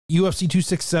UFC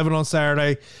 267 on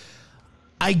Saturday.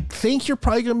 I think you're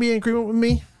probably going to be in agreement with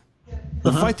me.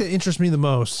 The fight that interests me the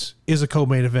most is a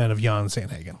co-main event of Jan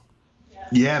Sandhagen.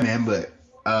 Yeah, man, but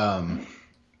I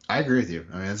agree with you.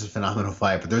 I mean, it's a phenomenal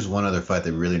fight, but there's one other fight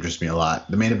that really interests me a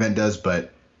lot. The main event does,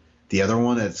 but the other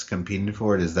one that's competing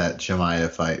for it is that Chimaev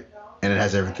fight. And it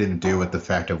has everything to do with the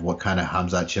fact of what kind of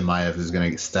Khamzat Chimaev is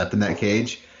going to step in that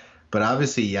cage. But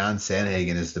obviously, Jan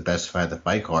Sandhagen is the best fight of the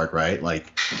fight card, right?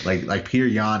 Like Peter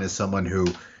Yan is someone who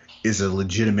is a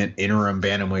legitimate interim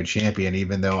bantamweight champion,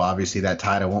 even though obviously that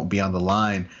title won't be on the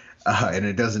line and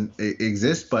it doesn't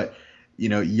exist. But,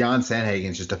 Jan Sandhagen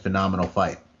is just a phenomenal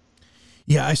fight.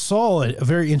 Yeah, I saw a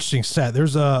very interesting stat.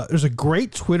 There's a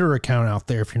great Twitter account out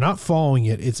there. If you're not following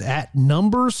it, it's at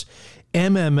Numbers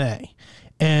MMA.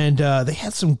 And they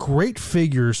had some great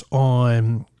figures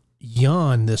on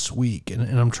Jan this week.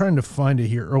 And I'm trying to find it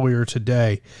here earlier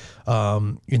today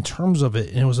in terms of it.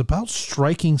 And it was about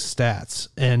striking stats.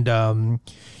 And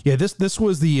this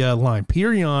was the line.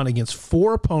 Peter Yan against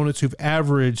 4 opponents who've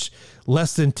averaged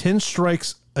less than 10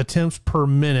 strikes attempts per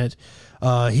minute.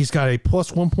 He's got a plus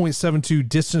 1.72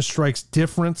 distance strikes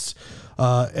difference,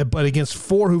 but against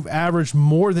 4 who've averaged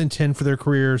more than 10 for their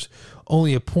careers,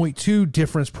 only a 0.2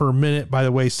 difference per minute. By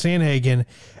the way, Sandhagen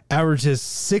averages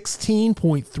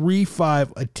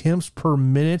 16.35 attempts per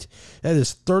minute. That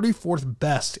is 34th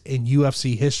best in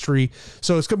UFC history.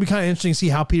 So it's going to be kind of interesting to see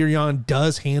how Peter Yan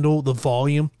does handle the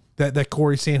volume that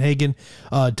Corey Sandhagen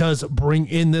does bring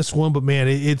in this one. But man,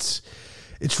 it's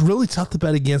really tough to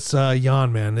bet against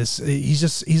Jan, man.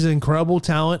 He's an incredible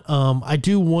talent. I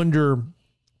do wonder,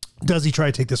 does he try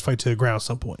to take this fight to the ground at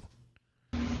some point?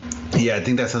 Yeah, I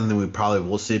think that's something we probably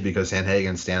will see because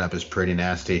Sandhagen's stand-up is pretty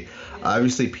nasty.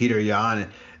 Obviously, Peter Yan,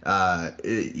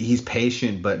 he's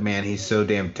patient, but, man, he's so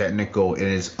damn technical. And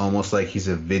it's almost like he's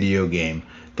a video game,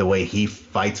 the way he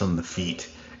fights on the feet.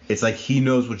 It's like he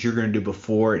knows what you're going to do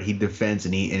before he defends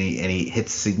and he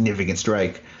hits a significant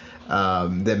strike.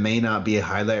 That may not be a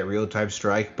highlight reel type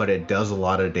strike, but it does a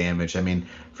lot of damage. I mean,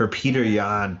 for Peter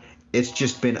Yan, it's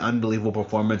just been unbelievable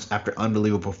performance after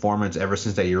unbelievable performance ever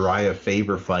since that Uriah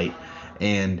Faber fight.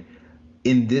 And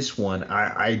in this one,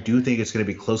 I do think it's going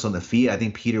to be close on the feet. I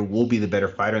think Peter will be the better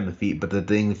fighter on the feet, but the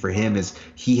thing for him is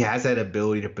he has that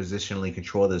ability to positionally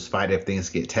control this fight if things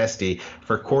get testy.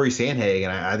 For Corey Sandhagen,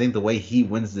 I think the way he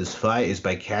wins this fight is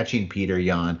by catching Peter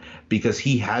Yan because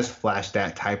he has flashed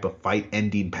that type of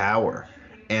fight-ending power.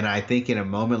 And I think in a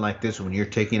moment like this, when you're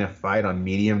taking a fight on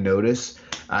medium notice,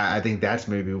 I think that's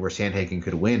maybe where Sandhagen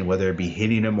could win, whether it be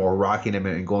hitting him or rocking him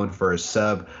and going for a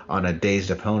sub on a dazed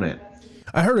opponent.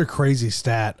 I heard a crazy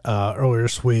stat earlier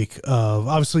this week.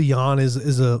 Obviously, Jan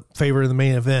is a favorite in the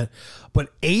main event,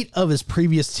 but 8 of his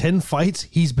previous 10 fights,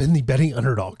 he's been the betting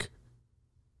underdog.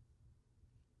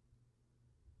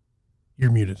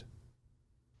 You're muted.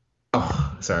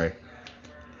 Oh, sorry.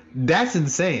 That's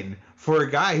insane for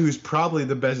a guy who's probably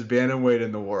the best bantamweight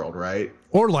in the world, right?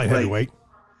 Or light heavyweight.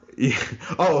 Yeah.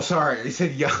 Oh, sorry. He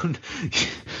said Jan.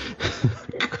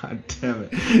 God damn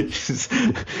it.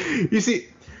 You see,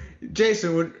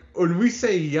 Jason, when we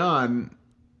say Jan,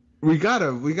 we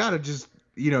gotta just,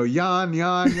 Jan.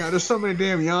 There's so many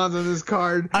damn Jans on this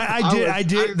card. I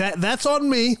did. That's on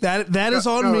me. That is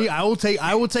on me. I will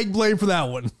take blame for that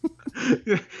one.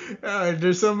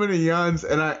 There's so many Jans,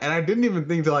 and I didn't even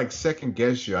think to second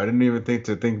guess you. I didn't even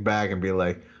think back and be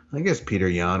like, I guess Peter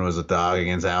Yan was a dog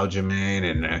against Aljamain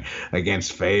and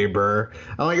against Faber.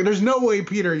 I'm like, there's no way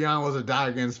Peter Yan was a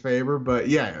dog against Faber, but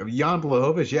yeah, Jan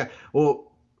Blachowicz, yeah.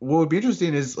 Well, what would be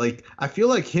interesting is, I feel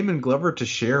like him and Glover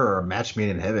Teixeira are a match made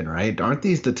in heaven, right? Aren't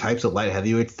these the types of light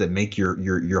heavyweights that make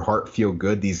your heart feel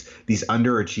good? These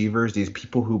underachievers, these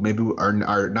people who maybe are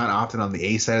not often on the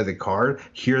A side of the card.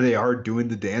 Here they are doing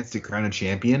the dance to crown a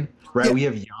champion. Right, yeah. We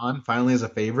have Jan finally as a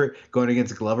favorite going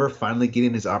against Glover, finally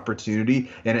getting his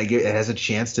opportunity, and it has a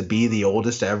chance to be the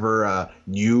oldest ever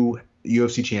new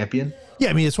UFC champion.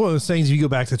 Yeah, I mean, it's one of those things. If you go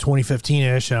back to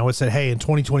 2015-ish, and I would say, hey, in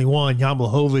 2021, Jan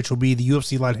Blachowicz will be the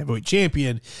UFC light heavyweight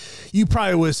champion, you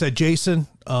probably would have said, Jason,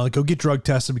 go get drug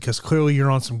tested because clearly you're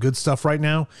on some good stuff right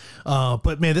now.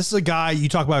 But, man, this is a guy, you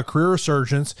talk about career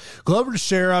resurgence. Glover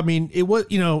Teixeira, I mean, it was,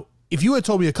 if you had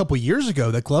told me a couple years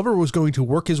ago that Glover was going to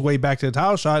work his way back to the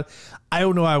title shot, I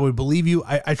don't know I would believe you.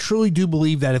 I truly do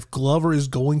believe that if Glover is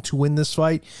going to win this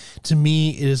fight, to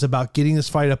me, it is about getting this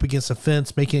fight up against a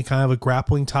fence, making it kind of a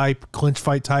grappling type, clinch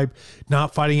fight type,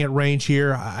 not fighting at range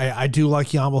here. I do like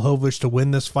Jan Blachowicz to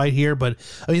win this fight here, but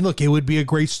I mean, look, it would be a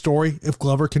great story if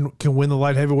Glover can win the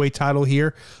light heavyweight title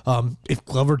here. If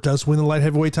Glover does win the light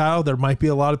heavyweight title, there might be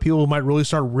a lot of people who might really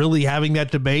start having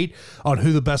that debate on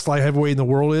who the best light heavyweight in the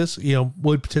world is.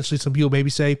 would potentially some people maybe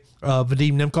say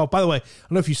Vadim Nemkov. By the way, I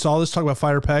don't know if you saw this, talk about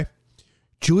fighter pay.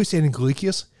 Julius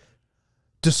Angelikas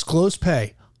disclosed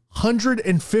pay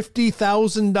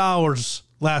 $150,000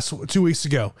 last 2 weeks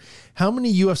ago. How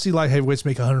many UFC light heavyweights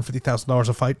make $150,000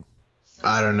 a fight?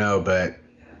 I don't know, but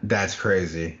that's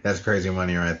crazy. That's crazy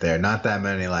money right there. Not that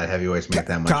many light heavyweights make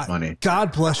that much money.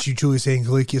 God bless you, Julius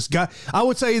Angelikas. God, I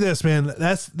would say this, man.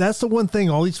 That's the one thing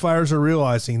all these fighters are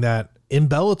realizing, that in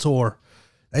Bellator,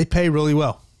 they pay really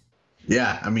well.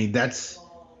 Yeah, I mean, that's,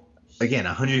 again,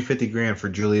 $150,000 for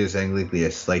Julius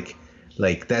Angelikas. Like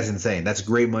that's insane. That's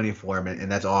great money for him,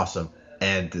 and that's awesome.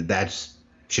 And that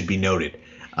should be noted.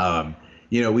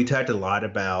 We talked a lot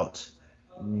about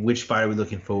which fight are we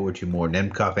looking forward to more,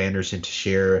 Nemkov, Anderson,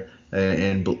 Teixeira,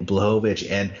 and Blachowicz.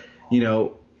 And,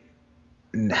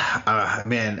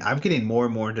 man, I'm getting more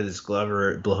and more into this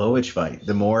Glover-Blachowicz fight.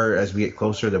 The more as we get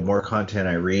closer, the more content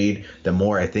I read, the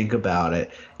more I think about it.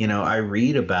 I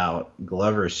read about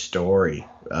Glover's story.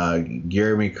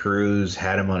 Jeremy Cruz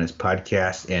had him on his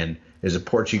podcast, and there's a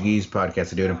Portuguese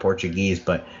podcast. I do it in Portuguese,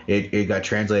 but it got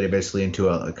translated basically into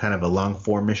a kind of a long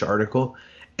formish article.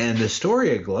 And the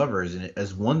story of Glover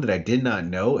is one that I did not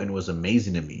know and was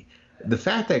amazing to me. The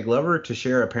fact that Glover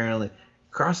Teixeira apparently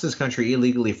crossed this country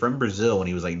illegally from Brazil when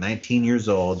he was like 19 years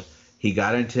old. He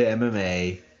got into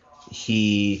MMA.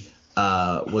 He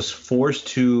was forced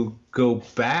to go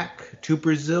back to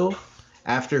Brazil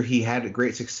after he had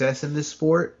great success in this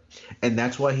sport. And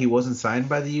that's why he wasn't signed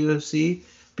by the UFC,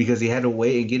 because he had to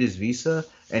wait and get his visa.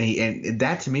 And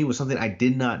that to me was something I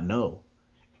did not know.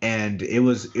 And it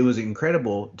was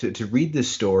incredible to read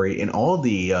this story and all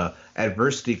the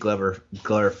adversity Glover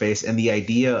faced, and the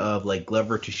idea of like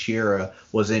Glover Teixeira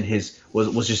was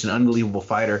just an unbelievable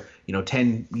fighter,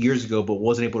 10 years ago, but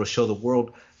wasn't able to show the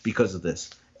world because of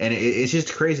this. And it's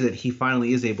just crazy that he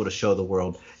finally is able to show the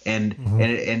world, and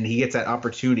he gets that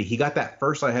opportunity. He got that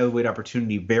first light heavyweight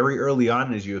opportunity very early on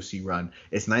in his UFC run.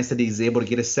 It's nice that he's able to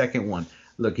get a second one.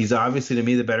 Look, he's obviously to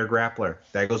me the better grappler.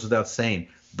 That goes without saying.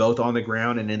 Both on the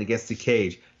ground and then against the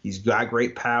cage. He's got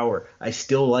great power. I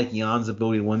still like Jan's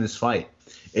ability to win this fight.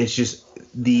 It's just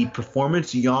the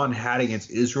performance Jan had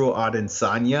against Israel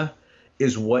Adesanya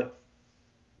is what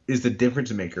is the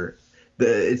difference maker.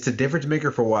 It's the difference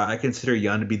maker for why I consider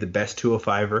Jan to be the best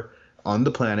 205er on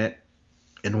the planet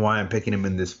and why I'm picking him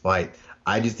in this fight.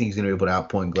 I just think he's going to be able to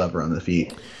outpoint Glover on the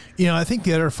feet. I think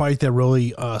the other fight that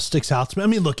really sticks out to me, I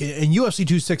mean, look, in UFC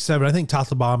 267, I think top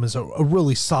to bottom is a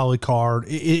really solid card.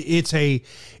 It's a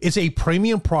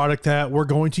premium product that we're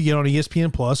going to get on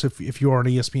ESPN Plus if you are an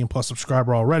ESPN Plus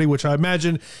subscriber already, which I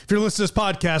imagine if you're listening to this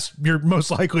podcast, you're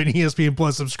most likely an ESPN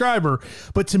Plus subscriber.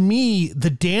 But to me, the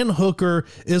Dan Hooker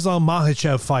Islam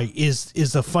Makhachev fight is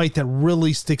the fight that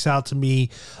really sticks out to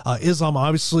me. Islam,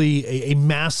 obviously a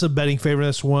massive betting favorite in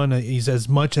this one. He's as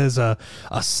much as a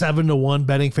 7-1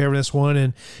 betting favorite in this one.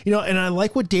 And, and I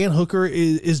like what Dan Hooker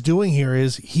is doing here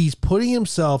is he's putting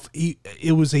himself,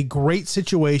 it was a great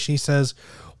situation. He says,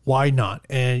 why not?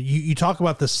 And you talk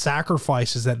about the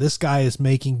sacrifices that this guy is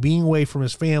making, being away from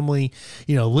his family,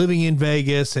 living in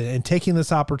Vegas and taking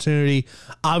this opportunity.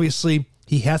 Obviously,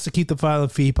 he has to keep the fight on the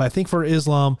feet. But I think for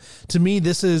Islam, to me,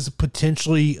 this is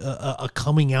potentially a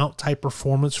coming out type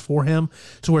performance for him,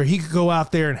 to where he could go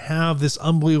out there and have this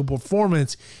unbelievable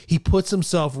performance. He puts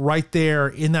himself right there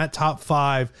in that top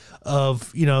 5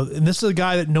 of, and this is a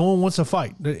guy that no one wants to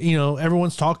fight.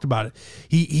 Everyone's talked about it.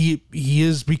 He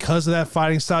is, because of that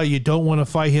fighting style, you don't want to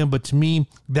fight him. But to me,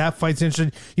 that fight's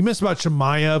interesting. You mentioned about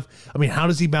Chimaev. I mean, how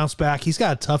does he bounce back? He's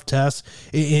got a tough test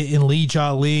in Li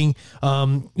Jialing.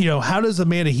 How does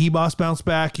Amanda Hebos bounce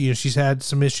back? She's had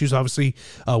some issues, obviously,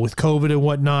 with COVID and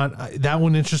whatnot. That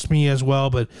one interests me as well.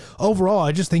 But overall,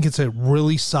 I just think it's a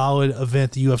really solid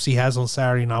event the UFC has on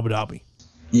Saturday in Abu Dhabi.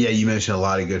 Yeah, you mentioned a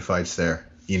lot of good fights there.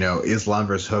 Islam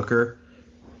versus Hooker.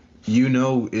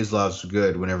 Islam's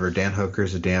good whenever Dan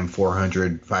Hooker's a damn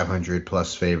 400, 500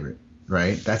 plus favorite,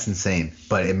 right? That's insane.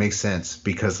 But it makes sense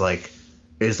because,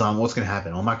 Islam, what's going to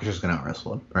happen? Well, Makachev's going to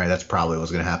out-wrestle him, right? That's probably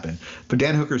what's going to happen. But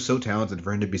Dan Hooker's so talented,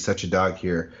 for him to be such a dog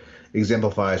here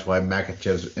exemplifies why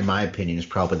Makachev's, in my opinion, is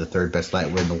probably the third best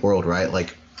lightweight in the world, right?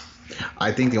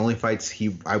 I think the only fights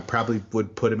I probably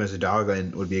would put him as a dog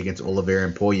in would be against Oliveira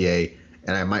and Poirier,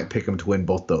 and I might pick him to win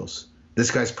both those. This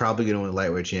guy's probably going to win the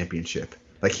lightweight championship.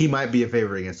 He might be a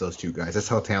favorite against those two guys. That's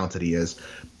how talented he is.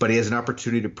 But he has an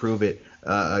opportunity to prove it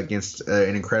against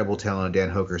an incredible talent, Dan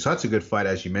Hooker. So that's a good fight,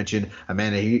 as you mentioned.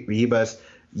 Amanda Hebos,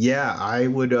 yeah, I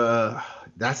would.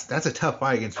 That's a tough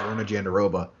fight against Verona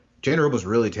Jandiroba. Jandiroba's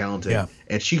really talented,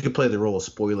 and she could play the role of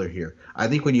spoiler here. I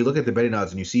think when you look at the betting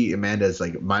odds and you see Amanda's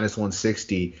like minus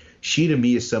 160, she to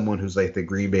me is someone who's like the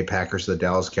Green Bay Packers to the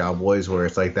Dallas Cowboys, where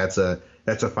it's like that's a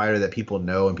fighter that people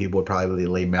know and people would probably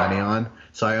lay money on.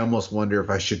 So I almost wonder if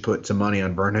I should put some money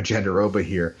on Verna Jandiroba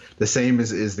here. The same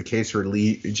is the case for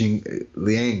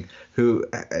Liang, who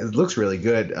looks really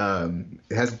good,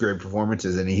 has great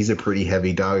performances, and he's a pretty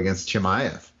heavy dog against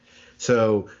Chimaev.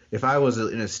 So if I was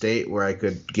in a state where I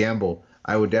could gamble,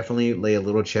 I would definitely lay a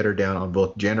little cheddar down on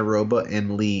both Jandiroba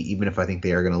and Lee, even if I think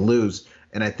they are going to lose.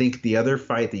 And I think the other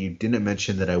fight that you didn't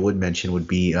mention that I would mention would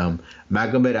be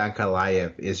Magomed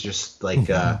Ankalaev is just like,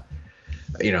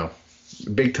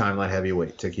 big time light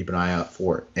heavyweight to keep an eye out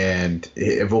for. And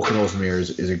Volkan Ozdemir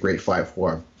is a great fight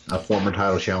for him, a former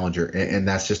title challenger. And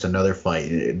that's just another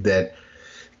fight that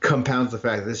compounds the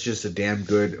fact that this is just a damn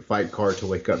good fight card to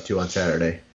wake up to on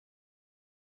Saturday.